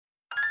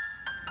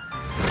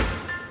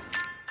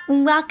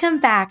Welcome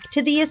back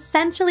to the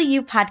Essentially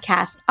You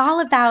podcast,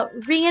 all about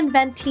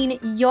reinventing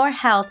your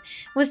health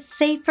with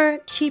safer,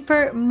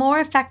 cheaper, more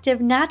effective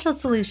natural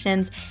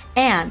solutions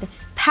and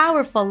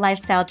powerful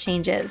lifestyle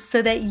changes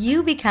so that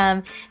you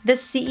become the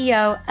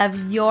CEO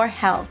of your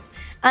health.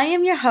 I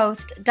am your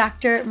host,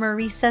 Dr.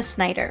 Mariza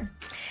Snyder.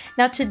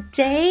 Now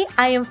today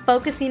I am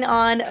focusing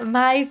on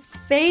my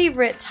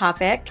favorite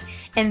topic,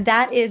 and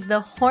that is the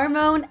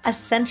hormone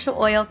essential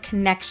oil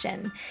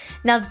connection.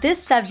 Now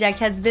this subject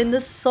has been the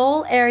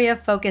sole area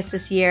of focus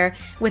this year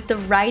with the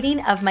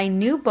writing of my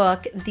new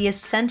book, The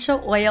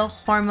Essential Oil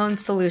Hormone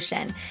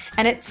Solution,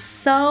 and it's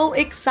so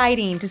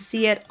exciting to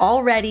see it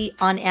already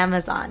on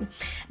Amazon.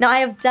 Now I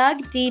have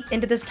dug deep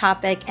into this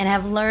topic and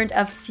have learned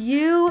a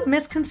few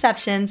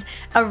misconceptions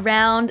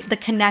around the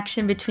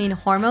connection between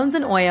hormones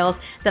and oils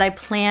that I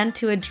plan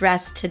to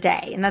address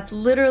today. And that's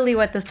literally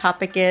what this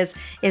topic is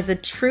the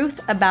truth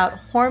about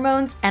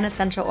hormones and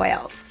essential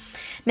oils.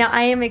 Now,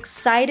 I am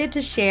excited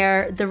to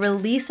share the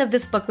release of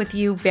this book with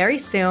you very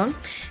soon.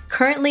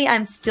 Currently,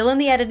 I'm still in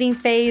the editing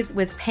phase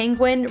with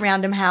Penguin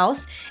Random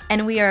House,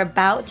 and we are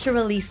about to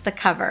release the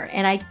cover,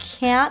 and I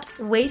can't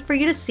wait for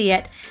you to see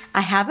it.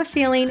 I have a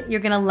feeling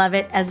you're going to love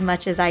it as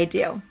much as I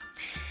do.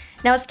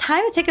 Now, it's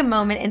time to take a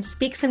moment and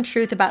speak some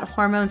truth about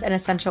hormones and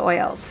essential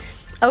oils.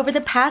 Over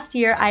the past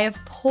year, I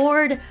have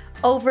poured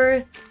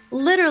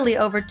literally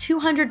over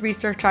 200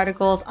 research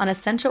articles on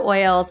essential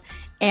oils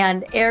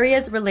and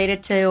areas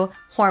related to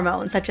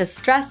hormones such as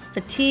stress,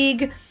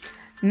 fatigue,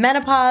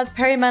 menopause,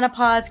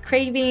 perimenopause,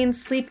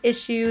 cravings, sleep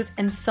issues,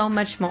 and so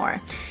much more.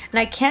 And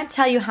I can't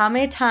tell you how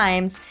many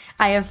times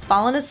I have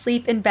fallen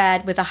asleep in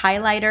bed with a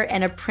highlighter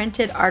and a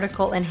printed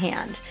article in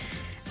hand.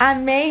 I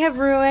may have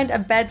ruined a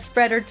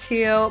bedspread or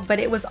two, but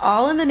it was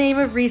all in the name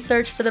of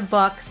research for the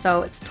book,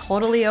 so it's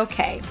totally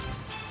okay.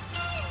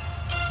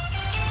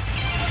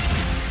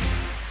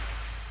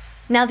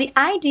 Now, the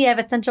idea of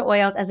essential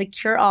oils as a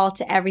cure-all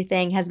to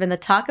everything has been the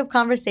talk of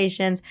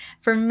conversations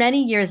for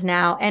many years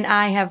now, and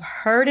I have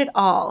heard it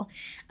all.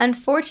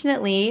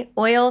 Unfortunately,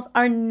 oils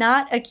are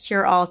not a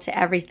cure-all to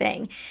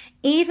everything,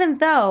 even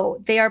though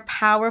they are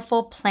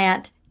powerful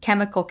plant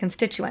chemical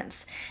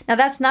constituents. Now,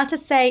 that's not to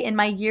say in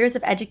my years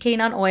of educating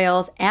on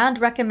oils and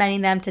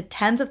recommending them to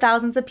tens of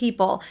thousands of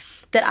people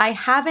that I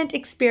haven't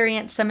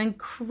experienced some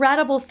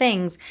incredible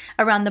things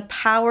around the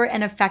power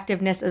and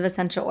effectiveness of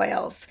essential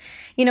oils.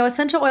 You know,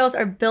 essential oils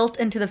are built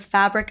into the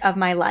fabric of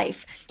my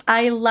life.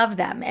 I love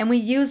them, and we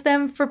use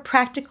them for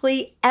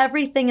practically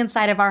everything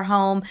inside of our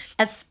home,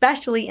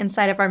 especially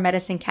inside of our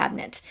medicine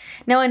cabinet.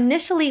 Now,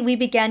 initially, we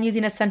began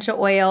using essential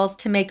oils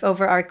to make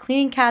over our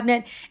cleaning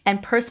cabinet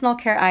and personal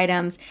care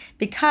items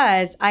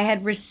because I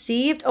had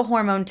received a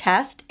hormone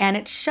test, and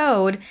it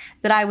showed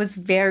that I was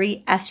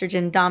very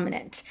estrogen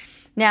dominant.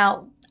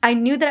 Now, I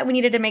knew that we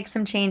needed to make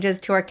some changes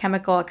to our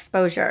chemical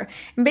exposure.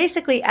 And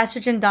basically,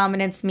 estrogen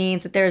dominance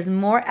means that there is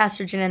more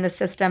estrogen in the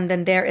system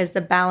than there is the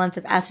balance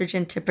of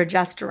estrogen to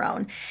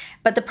progesterone.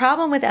 But the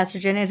problem with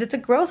estrogen is it's a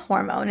growth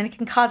hormone, and it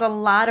can cause a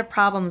lot of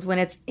problems when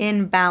it's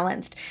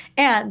imbalanced,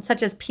 and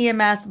such as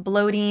PMS,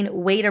 bloating,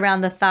 weight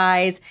around the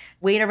thighs,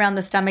 weight around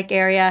the stomach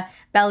area,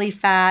 belly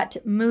fat,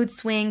 mood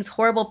swings,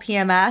 horrible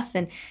PMS.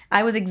 And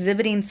I was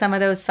exhibiting some of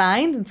those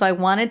signs. And so I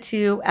wanted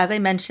to, as I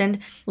mentioned,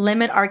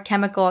 limit our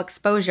chemical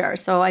exposure.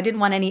 So I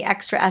didn't want any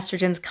extra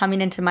estrogens coming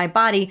into my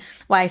body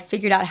while I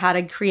figured out how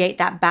to create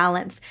that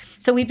balance.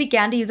 So we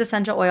began to use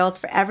essential oils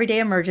for everyday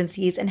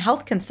emergencies and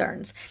health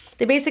concerns.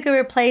 They basically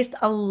replaced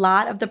a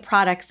lot of the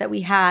products that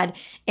we had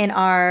in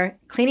our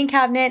cleaning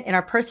cabinet, in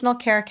our personal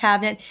care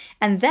cabinet,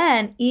 and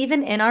then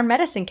even in our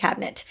medicine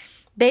cabinet.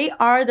 They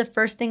are the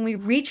first thing we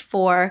reach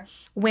for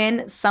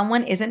when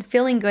someone isn't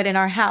feeling good in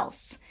our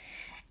house.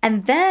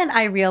 And then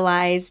I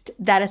realized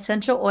that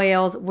essential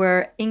oils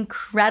were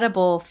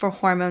incredible for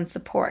hormone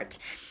support.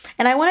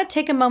 And I want to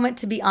take a moment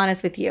to be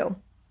honest with you.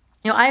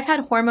 You know, I've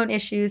had hormone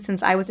issues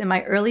since I was in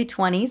my early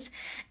 20s.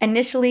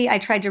 Initially, I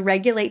tried to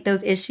regulate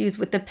those issues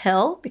with the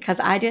pill because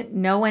I didn't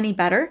know any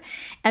better.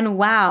 And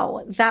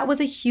wow, that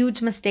was a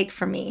huge mistake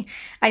for me.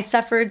 I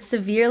suffered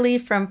severely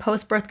from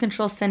post-birth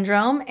control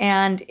syndrome,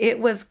 and it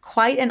was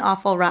quite an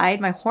awful ride.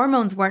 My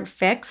hormones weren't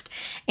fixed,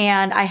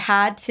 and I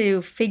had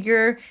to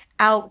figure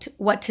out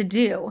what to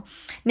do.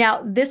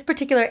 Now, this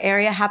particular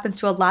area happens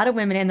to a lot of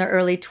women in their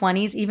early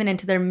 20s, even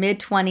into their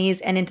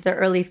mid-20s and into their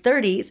early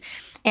 30s.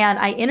 And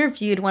I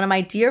interviewed one of my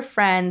dear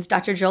friends,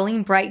 Dr.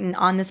 Jolene Brighton,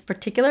 on this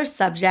particular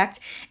subject,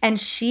 and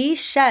she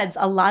sheds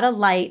a lot of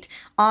light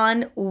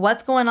on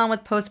what's going on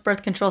with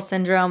post-birth control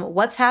syndrome,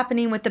 what's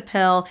happening with the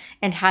pill,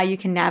 and how you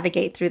can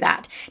navigate through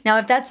that. Now,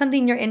 if that's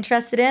something you're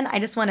interested in, I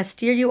just want to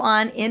steer you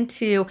on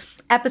into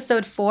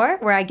episode 4,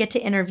 where I get to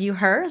interview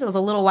her. It was a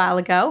little while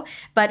ago,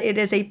 but it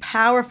is a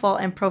powerful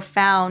and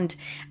profound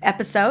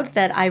episode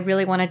that I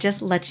really want to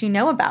just let you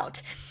know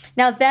about.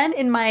 Now then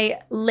in my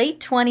late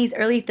 20s,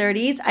 early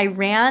 30s, I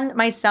ran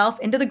myself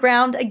into the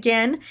ground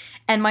again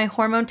and my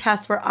hormone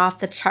tests were off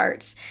the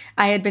charts.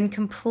 I had been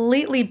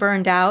completely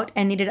burned out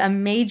and needed a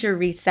major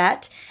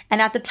reset.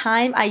 And at the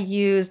time, I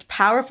used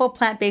powerful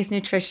plant-based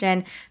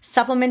nutrition,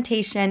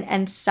 supplementation,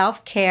 and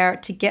self-care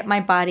to get my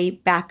body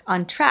back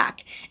on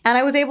track. And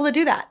I was able to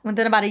do that.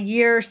 Within about a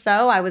year or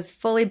so, I was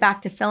fully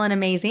back to feeling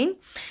amazing.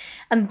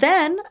 And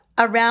then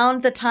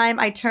around the time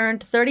I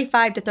turned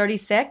 35 to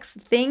 36,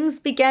 things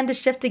began to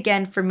shift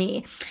again for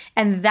me.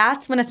 And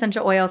that's when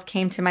essential oils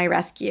came to my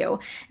rescue.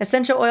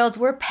 Essential oils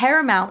were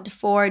paramount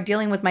for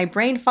dealing with my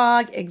brain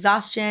fog,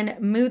 exhaustion,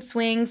 mood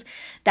swings,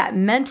 that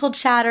mental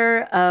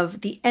chatter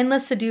of the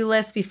endless to-do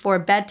list before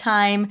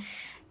bedtime,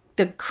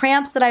 the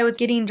cramps that I was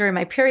getting during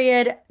my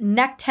period,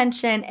 neck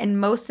tension, and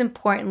most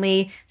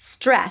importantly,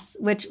 stress,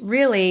 which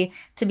really,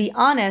 to be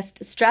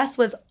honest, stress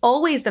was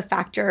always the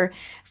factor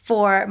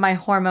for my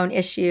hormone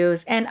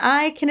issues. And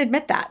I can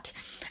admit that.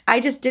 I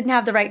just didn't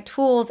have the right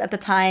tools at the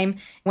time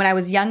when I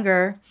was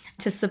younger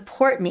to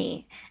support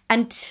me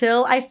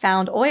until I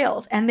found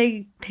oils, and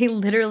they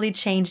literally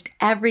changed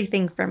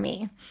everything for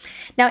me.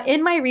 Now,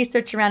 in my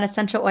research around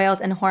essential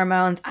oils and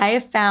hormones, I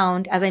have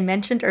found, as I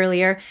mentioned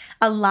earlier,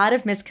 a lot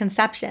of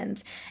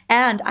misconceptions,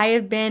 and I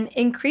have been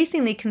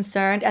increasingly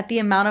concerned at the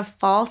amount of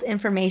false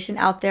information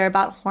out there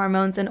about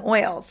hormones and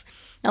oils.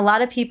 A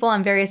lot of people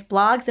on various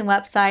blogs and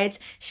websites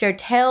share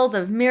tales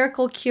of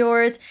miracle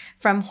cures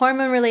from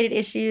hormone-related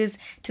issues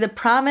to the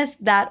promise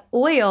that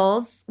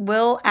oils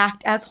will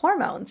act as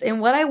hormones.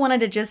 And what I wanted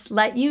to just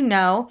let you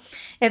know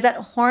is that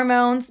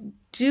hormones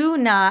do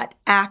not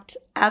act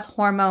as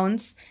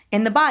hormones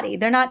in the body.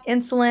 They're not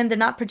insulin, they're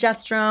not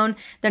progesterone,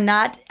 they're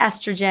not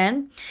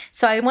estrogen.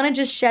 So I want to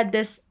just shed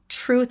this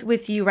truth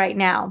with you right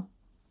now.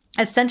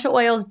 Essential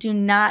oils do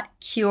not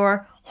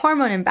cure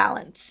hormone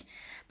imbalance.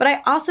 But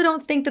I also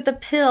don't think that the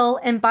pill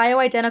and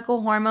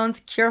bioidentical hormones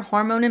cure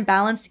hormone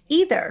imbalance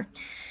either.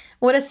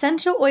 What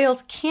essential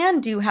oils can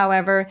do,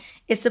 however,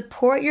 is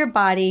support your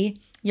body,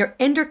 your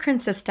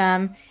endocrine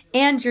system,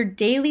 and your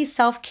daily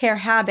self-care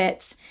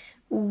habits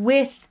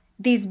with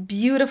these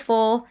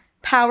beautiful,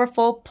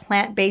 powerful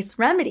plant-based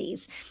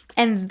remedies.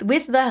 And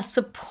with the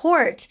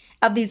support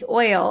of these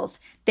oils,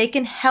 they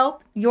can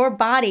help your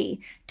body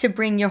to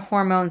bring your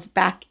hormones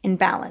back in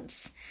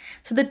balance.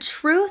 So the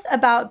truth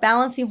about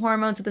balancing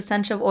hormones with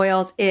essential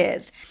oils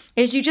is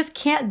you just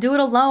can't do it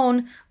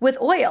alone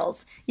with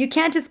oils. You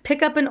can't just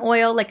pick up an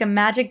oil like a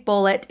magic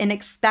bullet and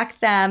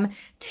expect them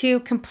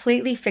to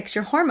completely fix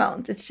your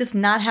hormones. It's just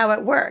not how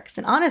it works.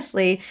 And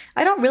honestly,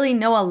 I don't really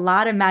know a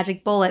lot of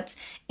magic bullets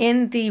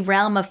in the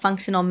realm of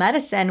functional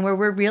medicine where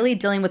we're really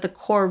dealing with the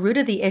core root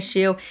of the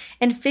issue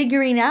and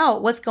figuring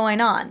out what's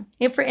going on.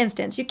 If, for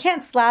instance, you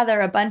can't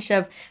slather a bunch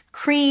of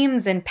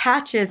creams and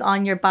patches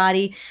on your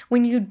body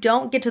when you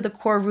don't get to the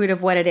core root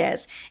of what it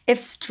is. If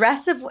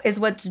stress is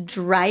what's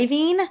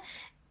driving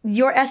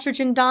your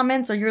estrogen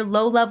dominance or your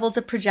low levels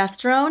of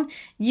progesterone,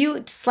 you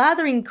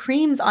slathering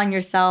creams on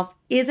yourself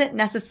isn't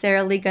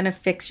necessarily going to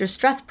fix your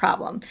stress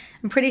problem.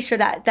 I'm pretty sure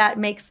that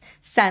makes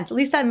sense. At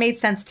least that made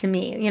sense to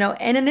me,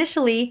 and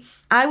initially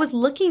I was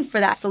looking for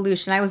that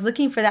solution. I was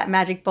looking for that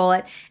magic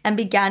bullet and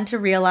began to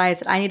realize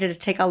that I needed to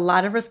take a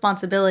lot of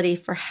responsibility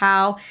for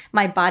how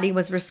my body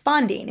was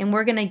responding. And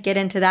we're going to get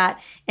into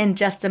that in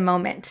just a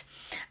moment.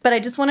 But I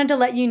just wanted to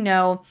let you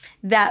know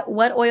that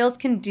what oils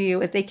can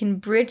do is they can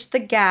bridge the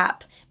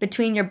gap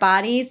between your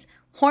body's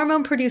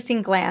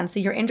hormone-producing glands, so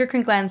your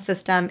endocrine gland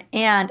system,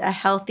 and a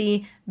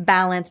healthy,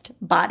 balanced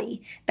body.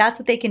 That's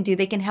what they can do.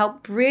 They can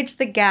help bridge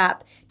the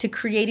gap to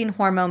creating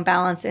hormone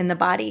balance in the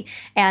body.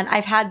 And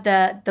I've had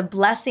the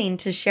blessing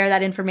to share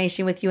that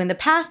information with you in the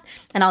past,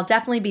 and I'll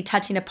definitely be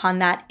touching upon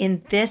that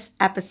in this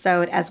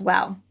episode as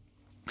well.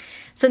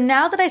 So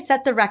now that I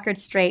set the record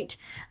straight,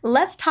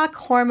 let's talk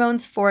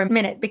hormones for a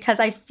minute because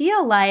I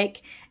feel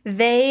like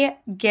they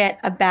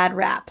get a bad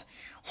rap.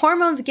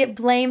 Hormones get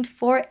blamed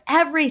for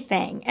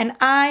everything, and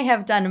I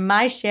have done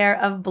my share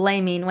of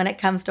blaming when it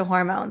comes to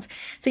hormones.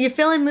 So you're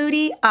feeling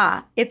moody?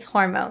 It's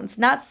hormones.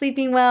 Not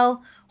sleeping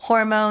well?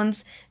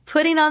 Hormones.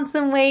 Putting on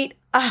some weight?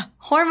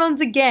 Hormones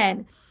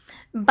again.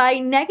 By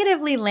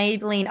negatively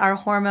labeling our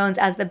hormones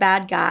as the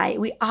bad guy,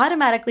 we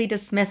automatically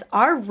dismiss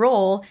our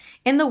role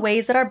in the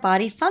ways that our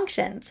body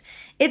functions.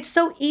 It's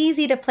so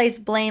easy to place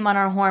blame on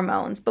our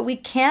hormones, but we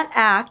can't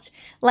act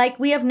like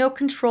we have no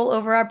control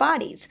over our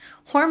bodies.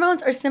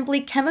 Hormones are simply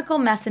chemical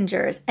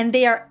messengers, and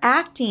they are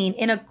acting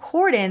in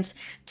accordance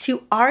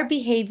to our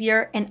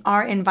behavior and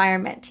our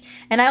environment.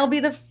 And I'll be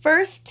the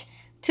first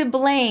to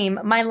blame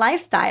my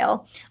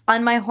lifestyle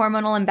on my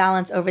hormonal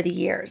imbalance over the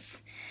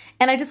years.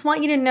 And I just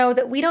want you to know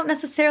that we don't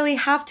necessarily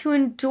have to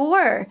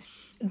endure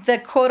the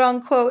quote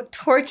unquote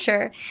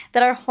torture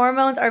that our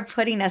hormones are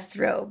putting us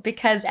through.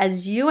 Because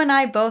as you and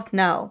I both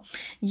know,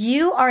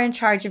 you are in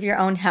charge of your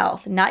own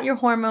health, not your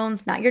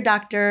hormones, not your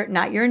doctor,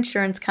 not your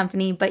insurance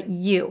company, but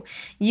you.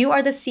 You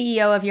are the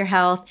CEO of your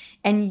health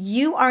and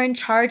you are in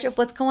charge of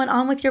what's going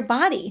on with your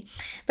body.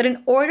 But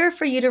in order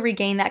for you to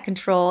regain that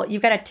control,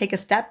 you've got to take a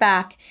step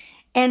back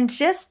and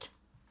just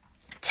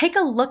Take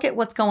a look at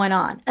what's going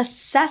on.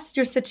 Assess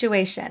your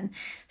situation.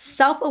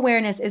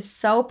 Self-awareness is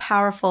so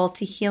powerful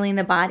to healing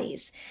the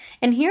bodies.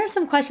 And here are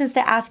some questions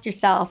to ask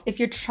yourself if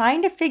you're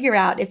trying to figure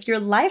out if your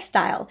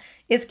lifestyle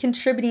is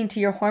contributing to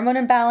your hormone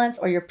imbalance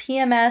or your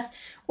PMS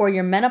or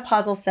your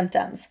menopausal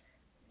symptoms.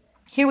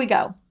 Here we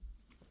go.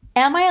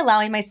 Am I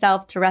allowing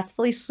myself to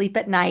restfully sleep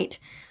at night,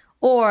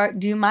 or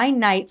do my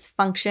nights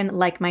function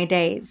like my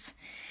days?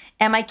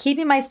 Am I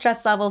keeping my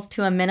stress levels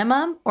to a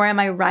minimum, or am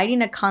I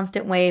riding a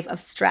constant wave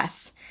of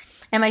stress?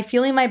 Am I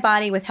fueling my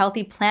body with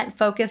healthy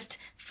plant-focused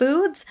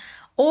foods,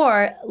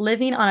 or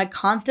living on a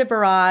constant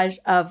barrage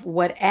of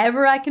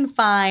whatever I can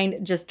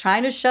find, just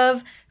trying to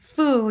shove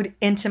food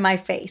into my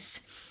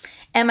face?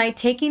 Am I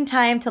taking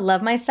time to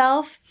love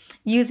myself,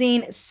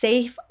 using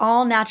safe,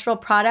 all-natural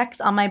products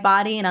on my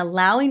body and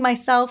allowing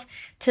myself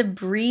to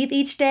breathe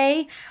each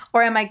day?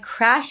 Or am I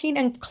crashing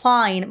and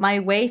clawing my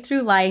way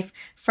through life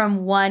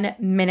from 1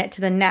 minute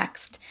to the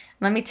next?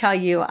 Let me tell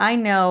you, I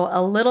know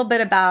a little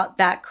bit about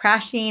that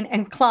crashing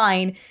and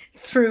clawing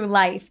through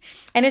life.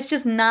 And it's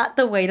just not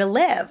the way to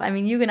live. I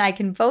mean, you and I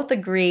can both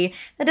agree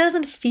that it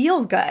doesn't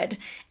feel good.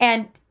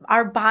 And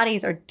our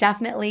bodies are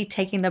definitely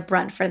taking the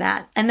brunt for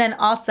that. And then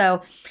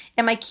also,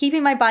 am I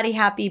keeping my body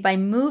happy by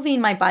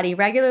moving my body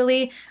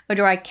regularly, or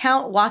do I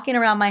count walking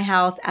around my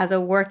house as a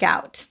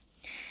workout?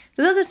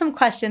 So those are some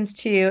questions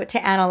to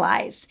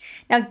analyze.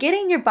 Now,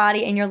 getting your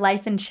body and your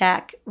life in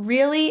check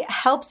really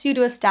helps you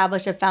to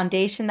establish a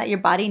foundation that your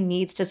body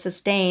needs to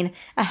sustain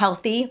a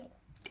healthy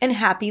and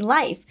happy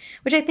life,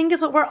 which I think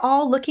is what we're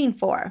all looking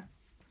for.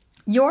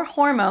 Your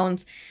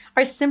hormones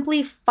are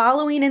simply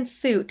following in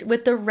suit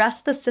with the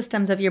rest of the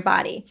systems of your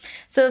body.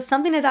 So if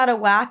something is out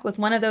of whack with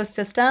one of those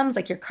systems,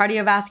 like your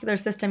cardiovascular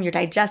system, your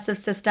digestive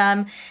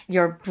system,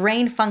 your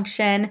brain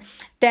function,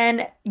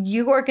 then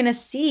you are going to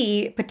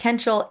see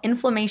potential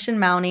inflammation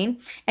mounting,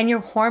 and your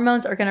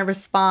hormones are going to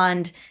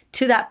respond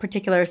to that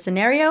particular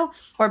scenario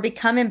or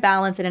become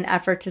imbalanced in an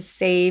effort to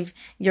save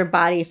your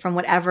body from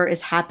whatever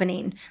is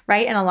happening,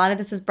 right? And a lot of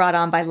this is brought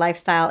on by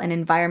lifestyle and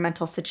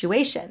environmental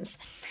situations.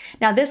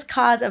 Now, this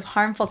cause of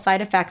harmful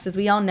side effects, as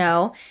we all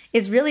know,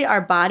 is really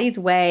our body's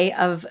way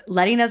of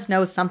letting us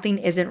know something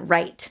isn't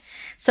right.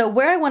 So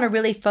where I want to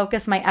really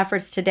focus my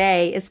efforts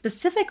today is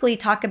specifically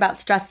talk about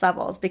stress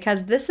levels,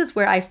 because this is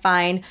where I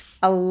find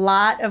a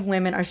lot of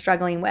women are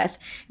struggling with.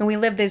 And we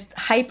live this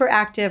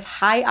hyperactive,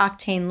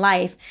 high-octane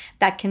life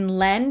that can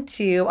lend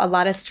to a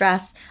lot of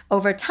stress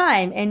over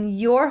time. And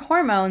your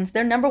hormones,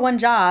 their number one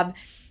job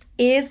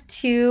is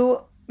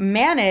to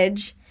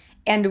manage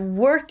and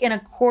work in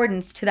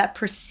accordance to that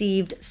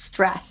perceived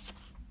stress.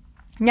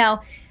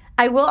 Now,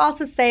 I will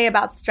also say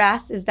about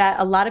stress is that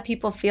a lot of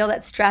people feel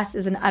that stress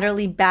is an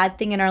utterly bad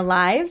thing in our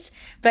lives,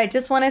 but I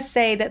just want to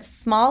say that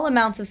small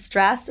amounts of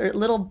stress or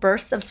little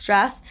bursts of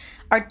stress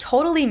are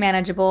totally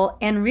manageable,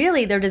 and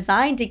really they're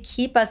designed to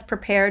keep us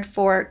prepared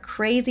for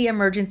crazy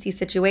emergency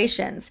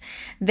situations.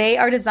 They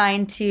are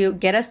designed to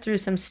get us through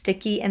some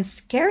sticky and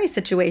scary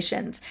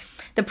situations.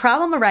 The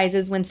problem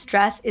arises when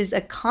stress is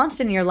a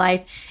constant in your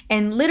life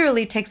and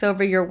literally takes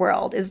over your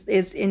world,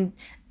 is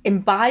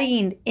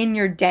embodying in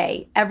your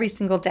day, every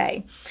single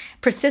day.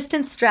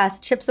 Persistent stress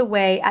chips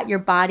away at your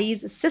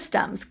body's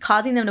systems,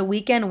 causing them to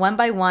weaken one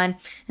by one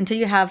until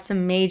you have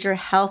some major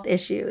health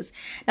issues.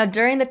 Now,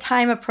 during the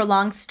time of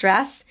prolonged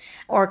stress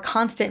or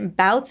constant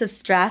bouts of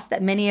stress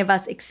that many of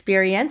us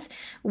experience,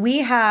 we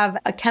have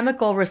a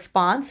chemical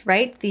response,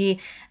 right? The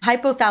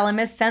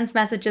hypothalamus sends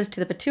messages to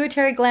the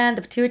pituitary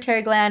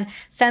gland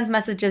sends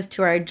messages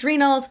to our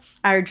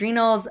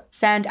adrenals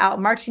send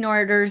out marching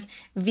orders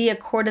via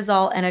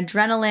cortisol and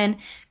adrenaline.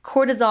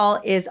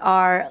 Cortisol is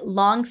our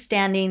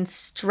long-standing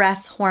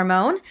stress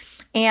hormone,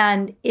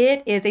 and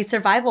it is a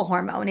survival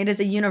hormone. It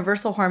is a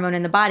universal hormone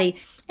in the body,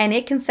 and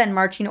it can send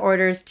marching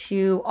orders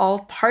to all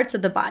parts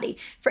of the body.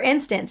 For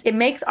instance, it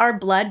makes our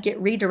blood get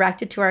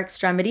redirected to our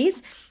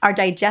extremities. Our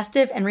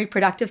digestive and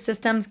reproductive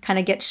systems kind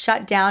of get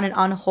shut down and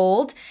on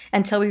hold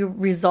until we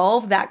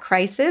resolve that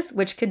crisis,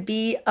 which could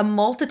be a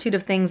multitude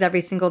of things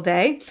every single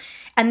day.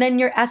 And then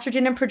your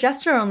estrogen and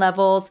progesterone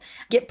levels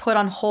get put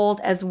on hold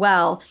as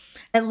well,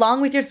 along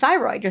with your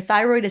thyroid. Your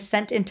thyroid is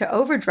sent into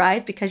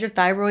overdrive because your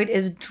thyroid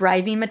is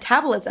driving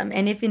metabolism.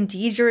 And if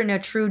indeed you're in a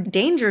true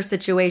danger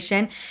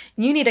situation,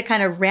 you need to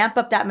kind of ramp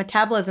up that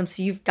metabolism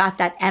so you've got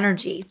that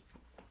energy.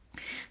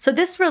 So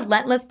this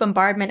relentless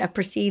bombardment of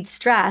perceived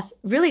stress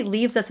really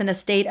leaves us in a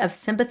state of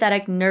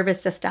sympathetic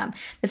nervous system.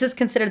 This is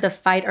considered the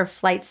fight or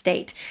flight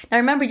state. Now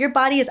remember, your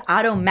body is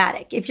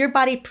automatic. If your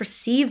body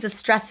perceives a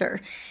stressor,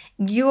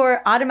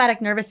 your automatic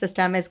nervous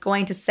system is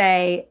going to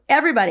say,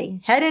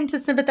 everybody, head into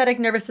sympathetic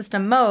nervous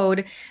system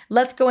mode.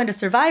 Let's go into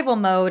survival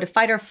mode,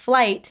 fight or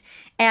flight.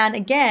 And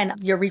again,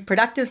 your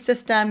reproductive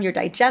system, your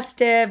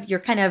digestive, your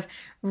kind of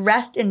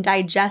rest and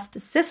digest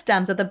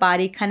systems of the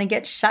body kind of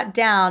get shut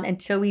down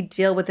until we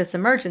deal with this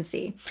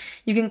emergency.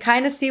 You can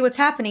kind of see what's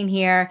happening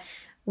here.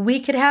 We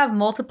could have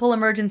multiple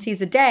emergencies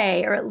a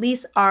day, or at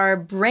least our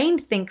brain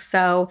thinks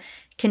so,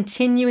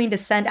 continuing to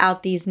send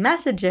out these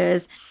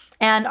messages.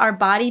 And our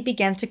body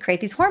begins to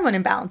create these hormone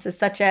imbalances,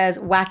 such as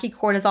wacky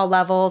cortisol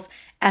levels,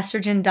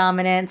 estrogen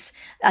dominance,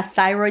 a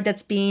thyroid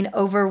that's being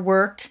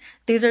overworked.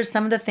 These are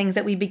some of the things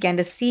that we begin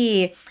to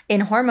see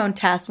in hormone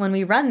tests when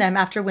we run them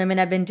after women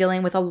have been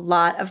dealing with a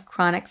lot of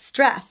chronic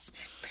stress.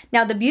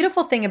 Now, the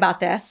beautiful thing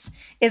about this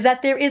is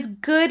that there is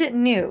good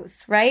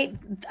news, right?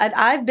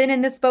 I've been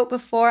in this boat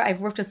before. I've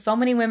worked with so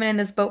many women in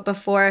this boat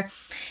before.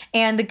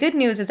 And the good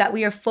news is that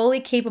we are fully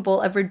capable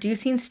of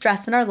reducing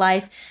stress in our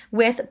life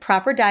with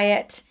proper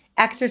diet,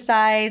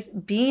 exercise,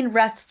 being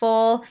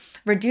restful,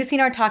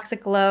 reducing our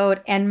toxic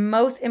load, and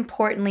most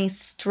importantly,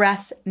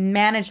 stress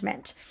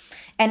management.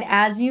 And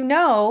as you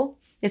know,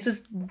 this is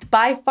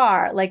by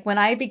far, like when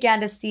I began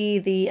to see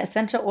the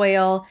essential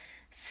oil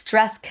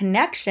stress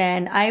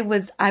connection, I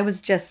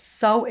was just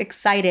so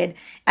excited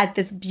at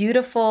this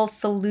beautiful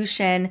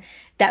solution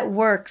that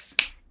works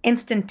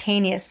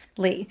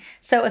instantaneously.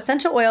 So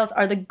essential oils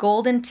are the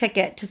golden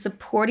ticket to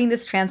supporting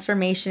this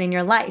transformation in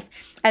your life,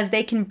 as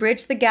they can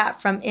bridge the gap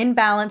from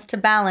imbalance to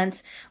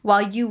balance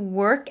while you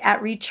work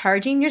at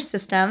recharging your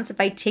systems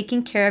by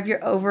taking care of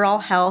your overall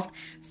health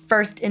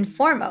first and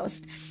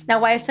foremost. Now,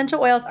 while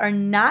essential oils are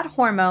not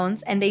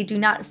hormones and they do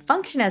not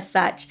function as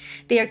such,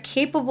 they are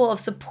capable of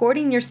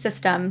supporting your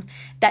system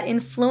that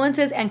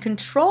influences and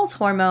controls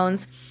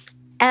hormones,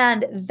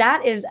 and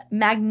that is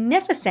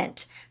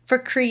magnificent for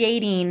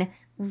creating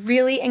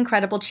really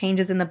incredible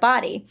changes in the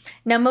body.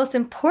 Now, most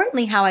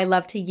importantly, how I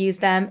love to use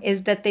them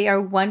is that they are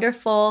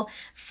wonderful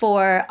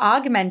for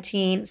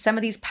augmenting some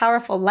of these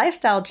powerful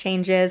lifestyle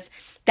changes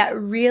that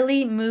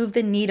really move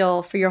the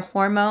needle for your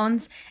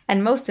hormones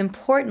and, most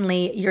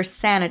importantly, your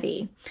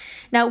sanity.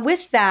 Now,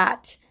 with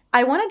that,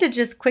 I wanted to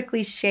just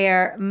quickly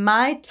share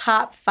my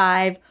top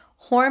 5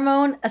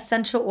 hormone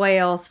essential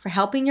oils for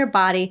helping your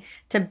body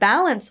to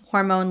balance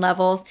hormone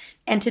levels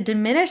and to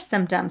diminish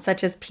symptoms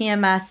such as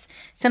PMS,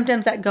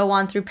 symptoms that go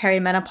on through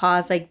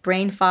perimenopause like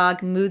brain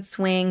fog, mood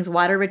swings,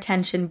 water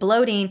retention,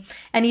 bloating,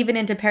 and even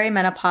into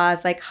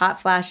perimenopause like hot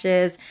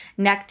flashes,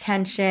 neck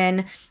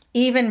tension,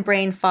 even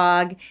brain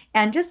fog,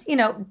 and just,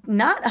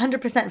 not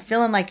 100%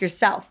 feeling like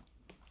yourself.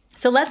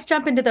 So let's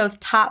jump into those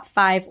top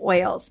 5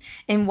 oils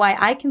and why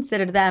I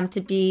consider them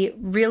to be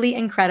really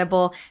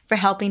incredible for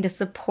helping to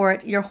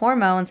support your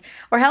hormones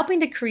or helping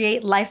to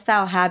create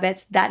lifestyle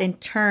habits that in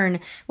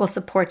turn will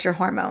support your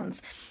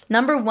hormones.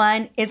 Number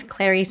 1 is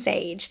clary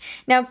sage.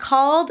 Now,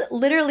 called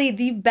literally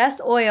the best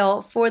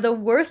oil for the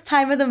worst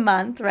time of the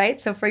month,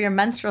 right? So for your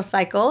menstrual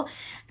cycle,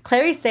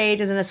 clary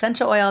sage is an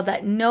essential oil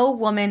that no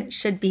woman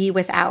should be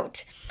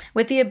without.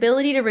 With the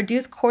ability to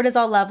reduce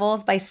cortisol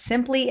levels by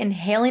simply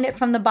inhaling it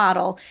from the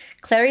bottle,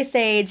 clary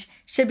sage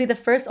should be the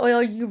first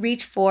oil you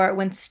reach for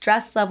when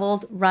stress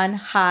levels run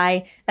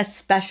high,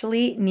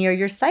 especially near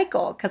your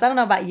cycle. Because I don't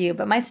know about you,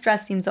 but my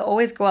stress seems to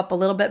always go up a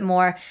little bit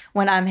more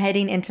when I'm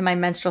heading into my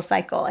menstrual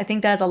cycle. I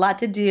think that has a lot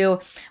to do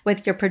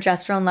with your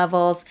progesterone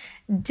levels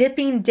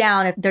dipping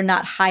down if they're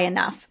not high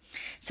enough.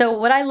 So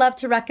what I love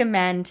to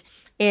recommend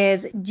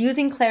is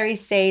using clary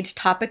sage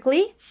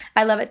topically.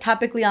 I love it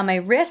topically on my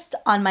wrist,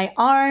 on my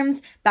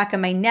arms, back of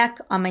my neck,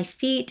 on my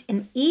feet,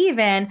 and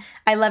even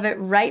I love it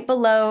right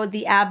below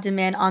the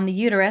abdomen on the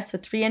uterus, so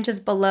 3 inches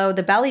below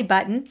the belly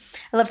button.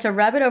 I love to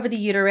rub it over the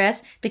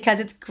uterus because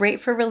it's great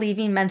for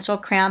relieving menstrual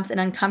cramps and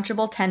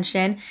uncomfortable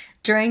tension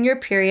during your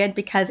period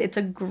because it's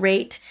a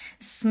great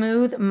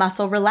smooth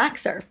muscle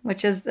relaxer,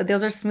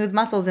 those are smooth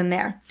muscles in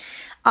there.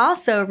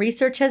 Also,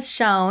 research has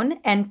shown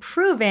and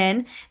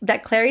proven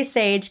that clary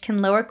sage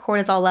can lower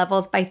cortisol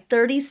levels by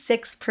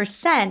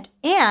 36%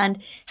 and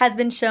has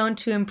been shown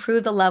to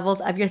improve the levels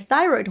of your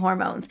thyroid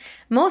hormones,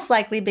 most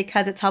likely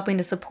because it's helping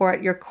to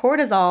support your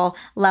cortisol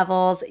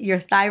levels. Your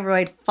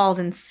thyroid falls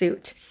in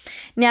suit.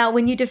 Now,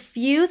 when you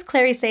diffuse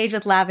clary sage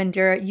with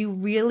lavender, you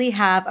really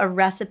have a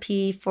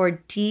recipe for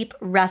deep,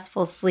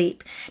 restful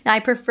sleep. Now, I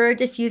prefer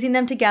diffusing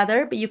them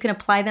together, but you can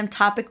apply them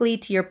topically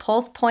to your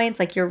pulse points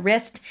like your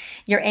wrist,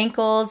 your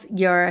ankles,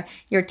 your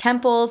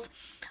temples,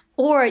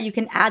 or you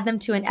can add them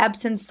to an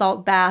Epsom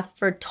salt bath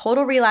for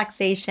total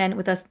relaxation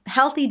with a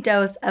healthy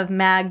dose of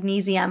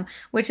magnesium,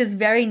 which is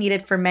very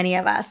needed for many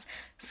of us.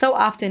 So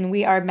often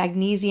we are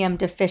magnesium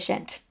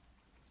deficient.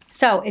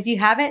 So if you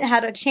haven't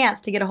had a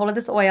chance to get a hold of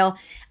this oil,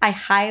 I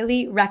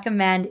highly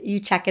recommend you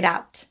check it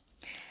out.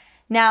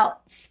 Now,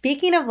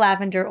 speaking of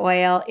lavender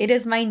oil, it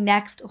is my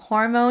next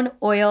hormone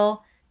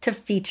oil to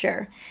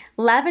feature.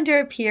 Lavender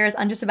appears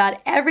on just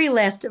about every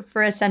list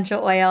for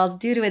essential oils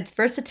due to its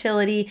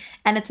versatility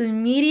and its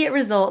immediate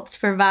results to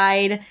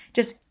provide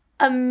just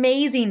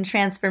amazing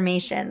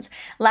transformations.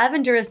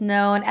 Lavender is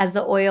known as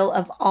the oil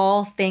of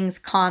all things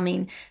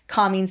calming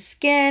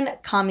skin,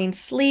 calming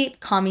sleep,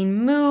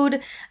 calming mood,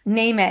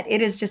 name it.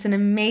 It is just an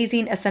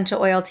amazing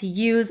essential oil to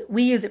use.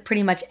 We use it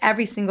pretty much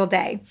every single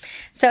day.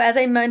 So as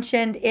I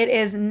mentioned, it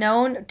is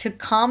known to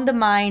calm the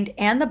mind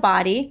and the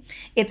body.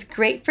 It's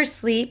great for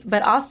sleep,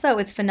 but also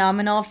it's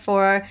phenomenal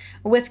for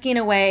whisking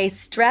away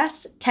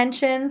stress,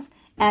 tensions,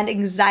 and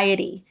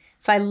anxiety.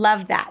 So I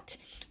love that.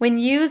 When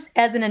used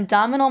as an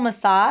abdominal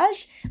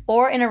massage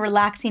or in a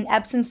relaxing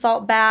Epsom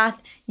salt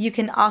bath, you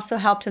can also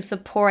help to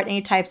support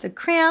any types of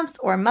cramps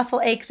or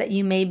muscle aches that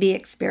you may be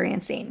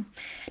experiencing.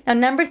 Now,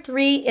 number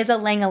 3 is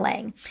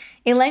ylang-ylang.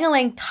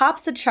 Ylang-ylang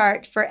tops the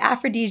chart for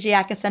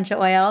aphrodisiac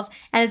essential oils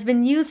and has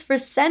been used for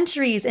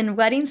centuries in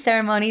wedding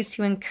ceremonies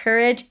to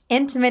encourage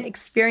intimate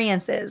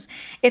experiences.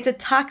 Its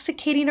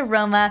intoxicating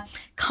aroma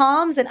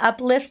calms and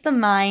uplifts the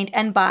mind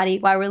and body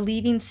while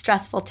relieving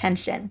stressful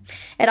tension.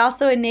 It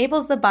also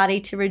enables the body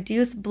to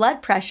reduce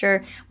blood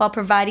pressure while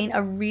providing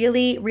a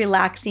really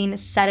relaxing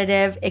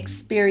sedative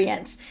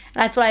experience.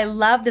 And that's why I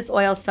love this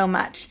oil so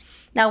much.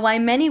 Now, while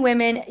many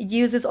women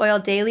use this oil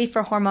daily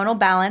for hormonal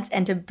balance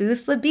and to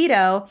boost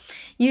libido,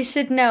 you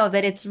should know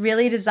that it's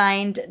really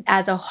designed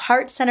as a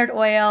heart-centered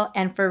oil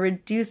and for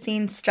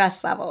reducing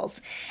stress levels.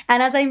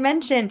 And as I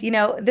mentioned,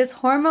 this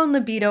hormone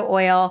libido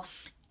oil,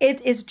 it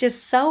is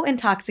just so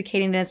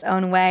intoxicating in its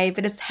own way,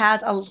 but it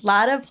has a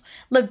lot of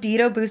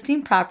libido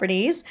boosting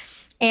properties.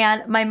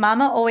 And my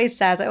mama always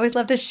says, I always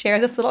love to share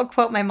this little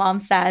quote my mom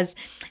says,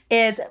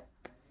 is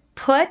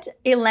put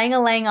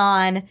ylang-ylang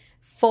on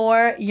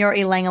for your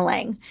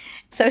ylang-ylang.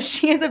 So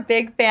she is a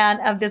big fan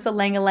of this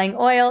ylang-ylang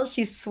oil.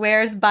 She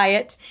swears by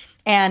it,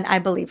 and I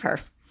believe her.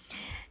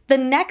 The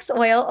next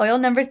oil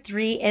number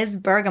 3, is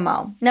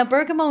bergamot. Now,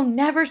 bergamot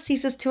never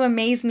ceases to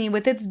amaze me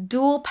with its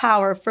dual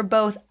power for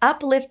both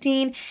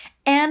uplifting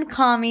and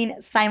calming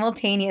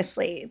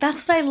simultaneously.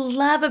 That's what I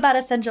love about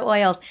essential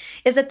oils,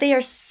 is that they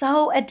are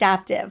so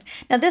adaptive.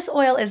 Now, this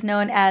oil is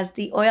known as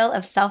the oil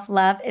of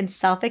self-love and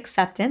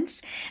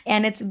self-acceptance,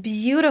 and it's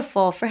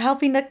beautiful for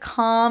helping to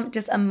calm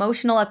just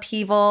emotional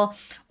upheaval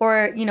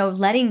or,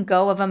 letting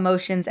go of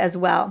emotions as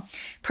well.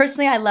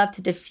 Personally, I love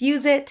to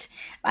diffuse it.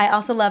 I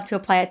also love to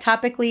apply it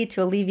topically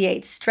to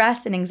alleviate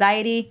stress and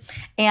anxiety,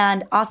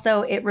 and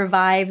also it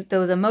revives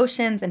those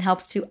emotions and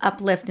helps to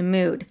uplift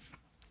mood.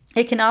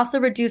 It can also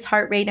reduce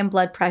heart rate and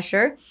blood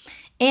pressure,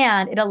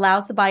 and it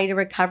allows the body to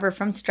recover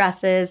from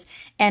stresses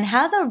and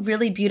has a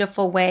really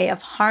beautiful way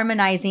of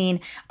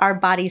harmonizing our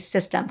body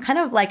system, kind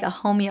of like a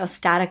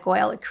homeostatic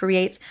oil. It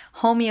creates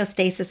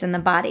homeostasis in the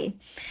body.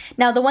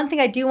 Now, the one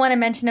thing I do want to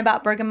mention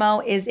about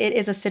bergamot is it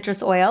is a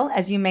citrus oil,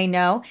 as you may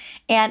know,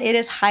 and it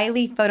is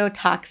highly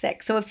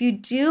phototoxic. So if you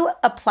do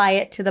apply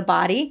it to the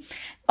body,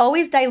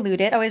 always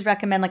dilute it. I always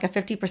recommend like a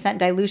 50%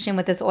 dilution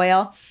with this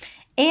oil.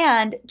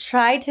 And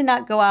try to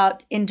not go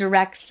out in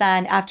direct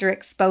sun after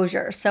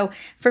exposure. So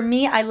for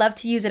me, I love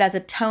to use it as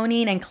a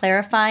toning and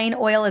clarifying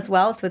oil as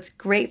well. So it's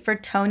great for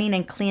toning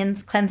and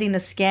cleansing the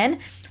skin.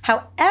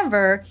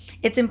 However,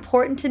 it's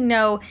important to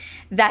know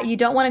that you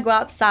don't want to go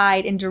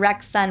outside in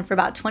direct sun for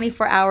about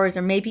 24 hours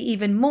or maybe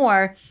even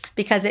more,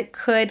 because it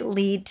could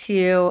lead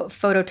to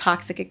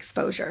phototoxic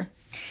exposure.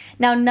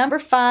 Now, number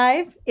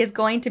 5 is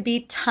going to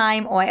be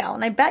thyme oil.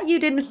 And I bet you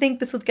didn't think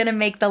this was going to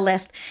make the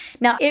list.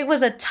 Now, it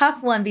was a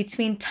tough one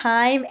between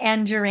thyme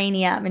and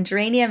geranium. And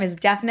geranium is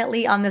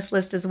definitely on this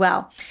list as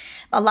well.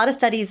 A lot of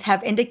studies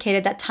have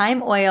indicated that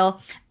thyme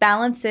oil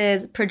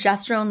balances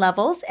progesterone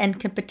levels and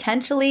can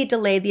potentially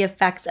delay the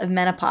effects of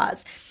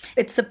menopause.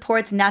 It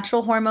supports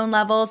natural hormone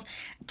levels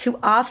to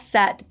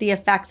offset the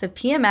effects of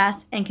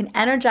PMS and can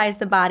energize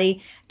the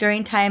body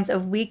during times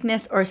of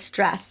weakness or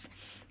stress.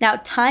 Now,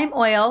 thyme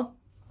oil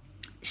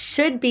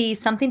should be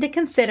something to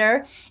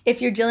consider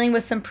if you're dealing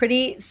with some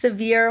pretty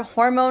severe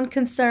hormone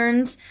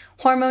concerns,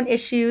 hormone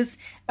issues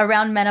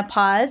around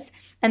menopause.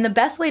 And the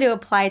best way to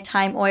apply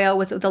thyme oil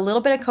was with a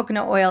little bit of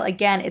coconut oil.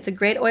 Again, it's a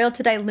great oil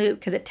to dilute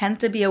because it tends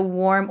to be a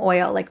warm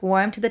oil, like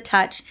warm to the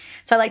touch.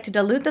 So I like to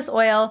dilute this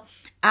oil,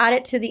 add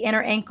it to the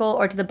inner ankle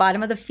or to the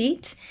bottom of the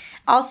feet.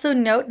 Also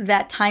note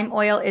that thyme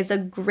oil is a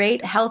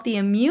great healthy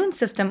immune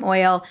system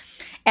oil,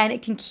 and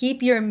it can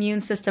keep your immune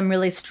system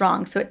really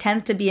strong. So it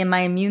tends to be in my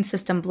immune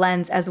system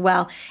blends as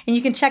well. And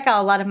you can check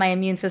out a lot of my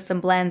immune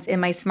system blends in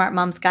my Smart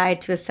Mom's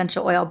Guide to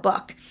Essential Oil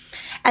book.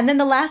 And then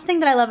the last thing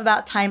that I love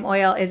about thyme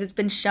oil is it's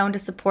been shown to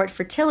support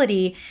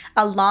fertility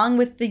along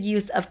with the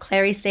use of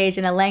clary sage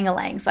and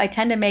ylang-ylang. So I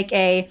tend to make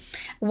a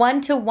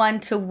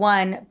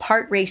 1:1:1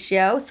 part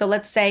ratio. So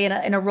let's say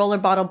in a roller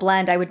bottle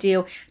blend, I would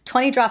do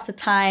 20 drops of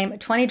thyme,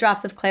 20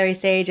 drops of clary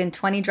sage, and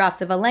 20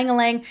 drops of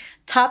ylang-ylang.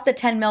 Top the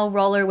 10 ml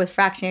roller with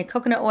fractionated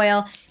coconut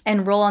oil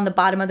and roll on the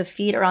bottom of the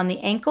feet or on the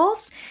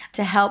ankles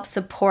to help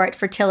support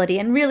fertility.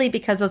 And really,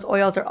 because those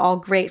oils are all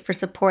great for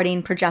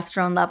supporting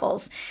progesterone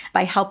levels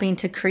by helping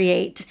to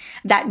create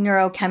that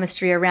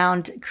neurochemistry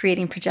around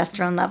creating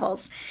progesterone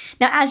levels.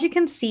 Now, as you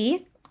can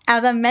see,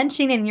 as I'm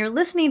mentioning, and you're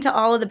listening to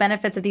all of the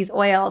benefits of these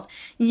oils,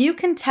 you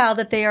can tell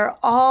that they are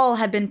all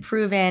have been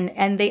proven,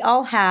 and they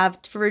all have,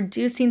 for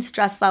reducing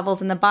stress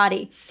levels in the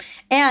body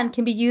and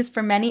can be used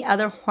for many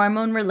other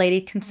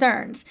hormone-related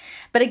concerns.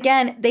 But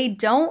again, they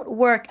don't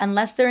work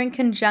unless they're in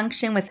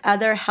conjunction with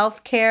other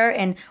healthcare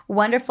and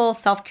wonderful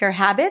self-care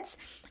habits.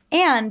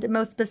 And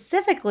most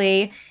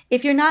specifically,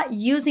 if you're not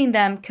using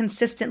them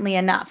consistently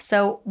enough.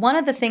 So one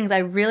of the things I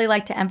really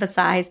like to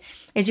emphasize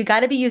is you got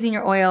to be using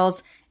your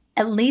oils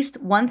at least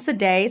once a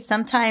day.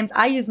 Sometimes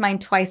I use mine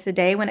twice a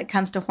day when it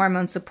comes to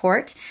hormone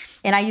support.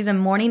 And I use them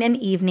morning and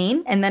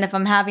evening. And then if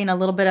I'm having a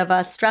little bit of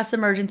a stress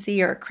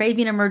emergency or a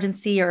craving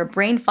emergency or a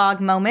brain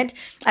fog moment,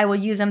 I will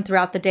use them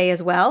throughout the day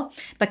as well.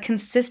 But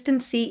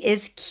consistency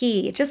is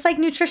key, just like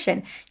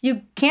nutrition.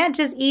 You can't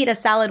just eat a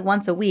salad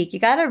once a week. You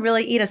got to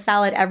really eat a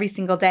salad every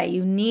single day.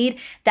 You need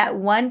that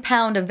 1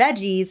 pound of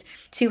veggies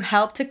to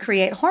help to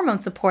create hormone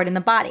support in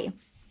the body.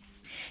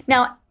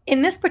 Now,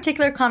 in this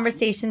particular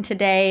conversation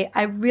today,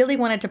 I really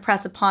wanted to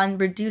press upon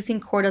reducing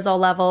cortisol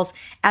levels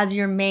as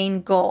your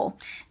main goal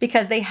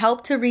because they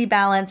help to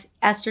rebalance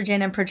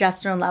estrogen and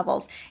progesterone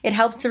levels. It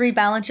helps to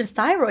rebalance your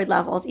thyroid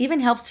levels,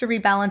 even helps to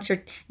rebalance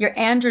your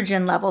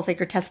androgen levels, like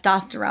your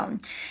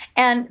testosterone.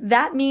 And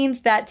that means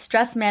that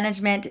stress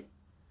management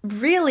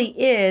really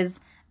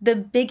is the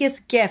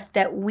biggest gift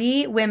that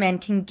we women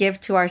can give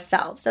to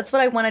ourselves. That's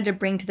what I wanted to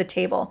bring to the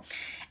table.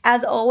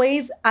 As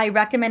always, I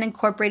recommend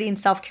incorporating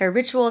self-care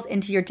rituals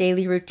into your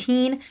daily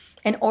routine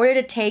in order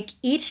to take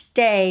each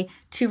day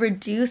to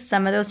reduce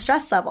some of those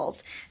stress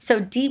levels. So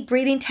deep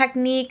breathing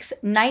techniques,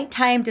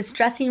 nighttime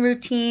distressing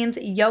routines,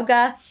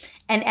 yoga,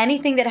 and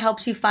anything that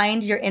helps you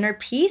find your inner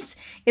peace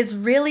is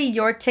really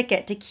your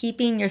ticket to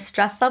keeping your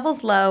stress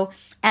levels low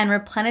and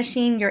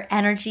replenishing your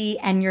energy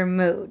and your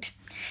mood.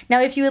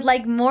 Now, if you would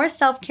like more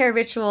self-care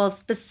rituals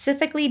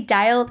specifically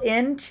dialed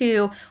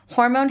into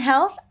hormone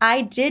health,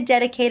 I did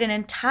dedicate an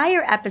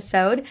entire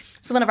episode.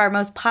 It's one of our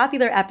most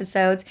popular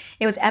episodes.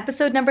 It was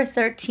episode number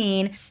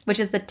 13, which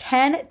is the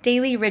 10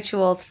 daily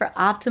rituals for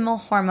optimal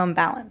hormone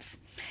balance.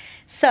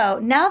 So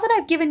now that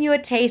I've given you a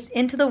taste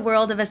into the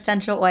world of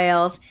essential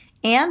oils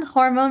and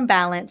hormone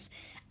balance,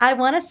 I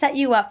want to set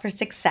you up for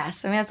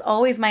success. I mean, that's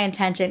always my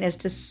intention, is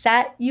to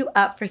set you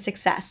up for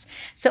success.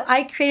 So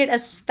I created a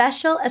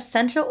special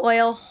essential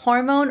oil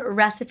hormone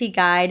recipe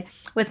guide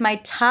with my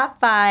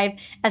top 5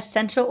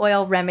 essential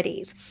oil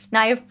remedies.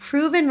 Now, I have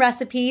proven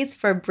recipes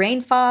for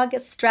brain fog,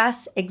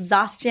 stress,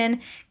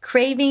 exhaustion,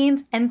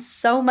 cravings, and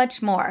so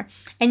much more.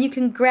 And you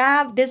can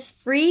grab this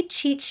free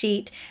cheat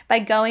sheet by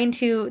going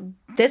to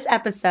this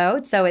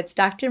episode. So it's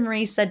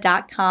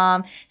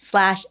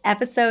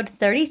drmariza.com/episode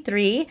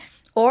 33.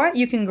 Or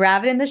you can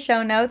grab it in the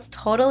show notes,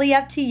 totally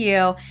up to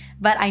you.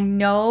 But I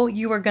know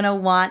you are going to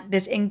want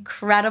this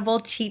incredible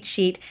cheat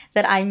sheet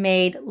that I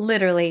made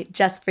literally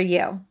just for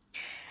you.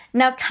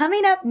 Now,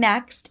 coming up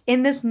next,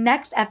 in this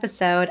next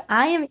episode,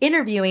 I am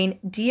interviewing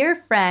dear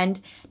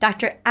friend,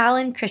 Dr.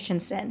 Alan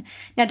Christensen.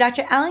 Now,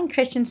 Dr. Alan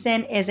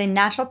Christensen is a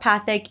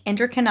naturopathic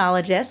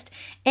endocrinologist,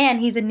 and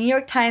he's a New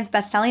York Times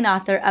bestselling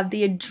author of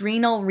The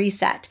Adrenal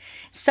Reset.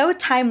 So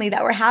timely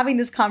that we're having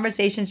this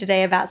conversation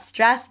today about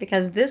stress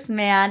because this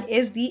man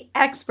is the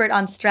expert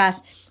on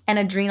stress and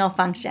adrenal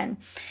function.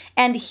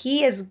 And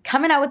he is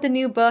coming out with a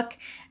new book,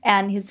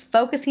 and he's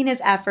focusing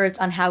his efforts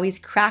on how he's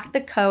cracked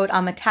the code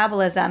on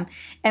metabolism,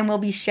 and will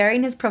be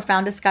sharing his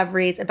profound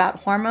discoveries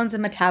about hormones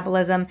and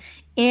metabolism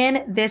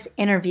in this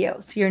interview.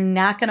 So you're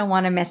not going to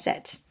want to miss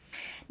it.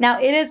 Now,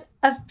 it has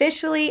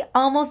officially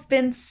almost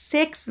been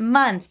 6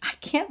 months. I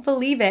can't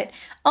believe it.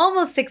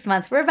 Almost 6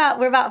 months. We're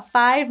about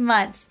 5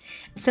 months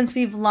since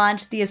we've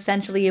launched the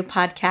Essentially You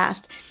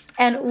podcast.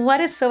 And what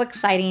is so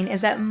exciting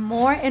is that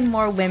more and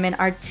more women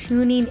are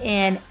tuning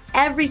in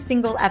every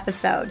single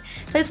episode.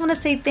 So I just want to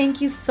say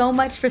thank you so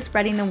much for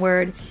spreading the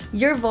word.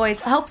 Your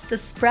voice helps to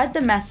spread the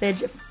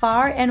message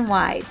far and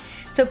wide.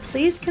 So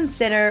please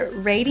consider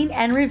rating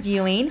and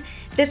reviewing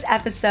this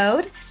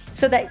episode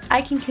so that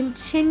I can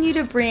continue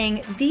to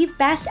bring the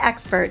best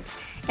experts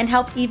and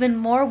help even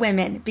more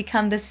women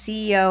become the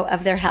CEO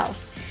of their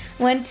health.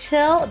 Well,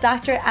 until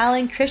Dr.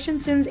 Alan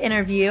Christensen's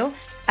interview,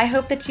 I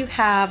hope that you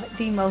have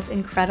the most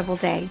incredible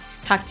day.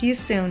 Talk to you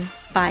soon.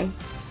 Bye.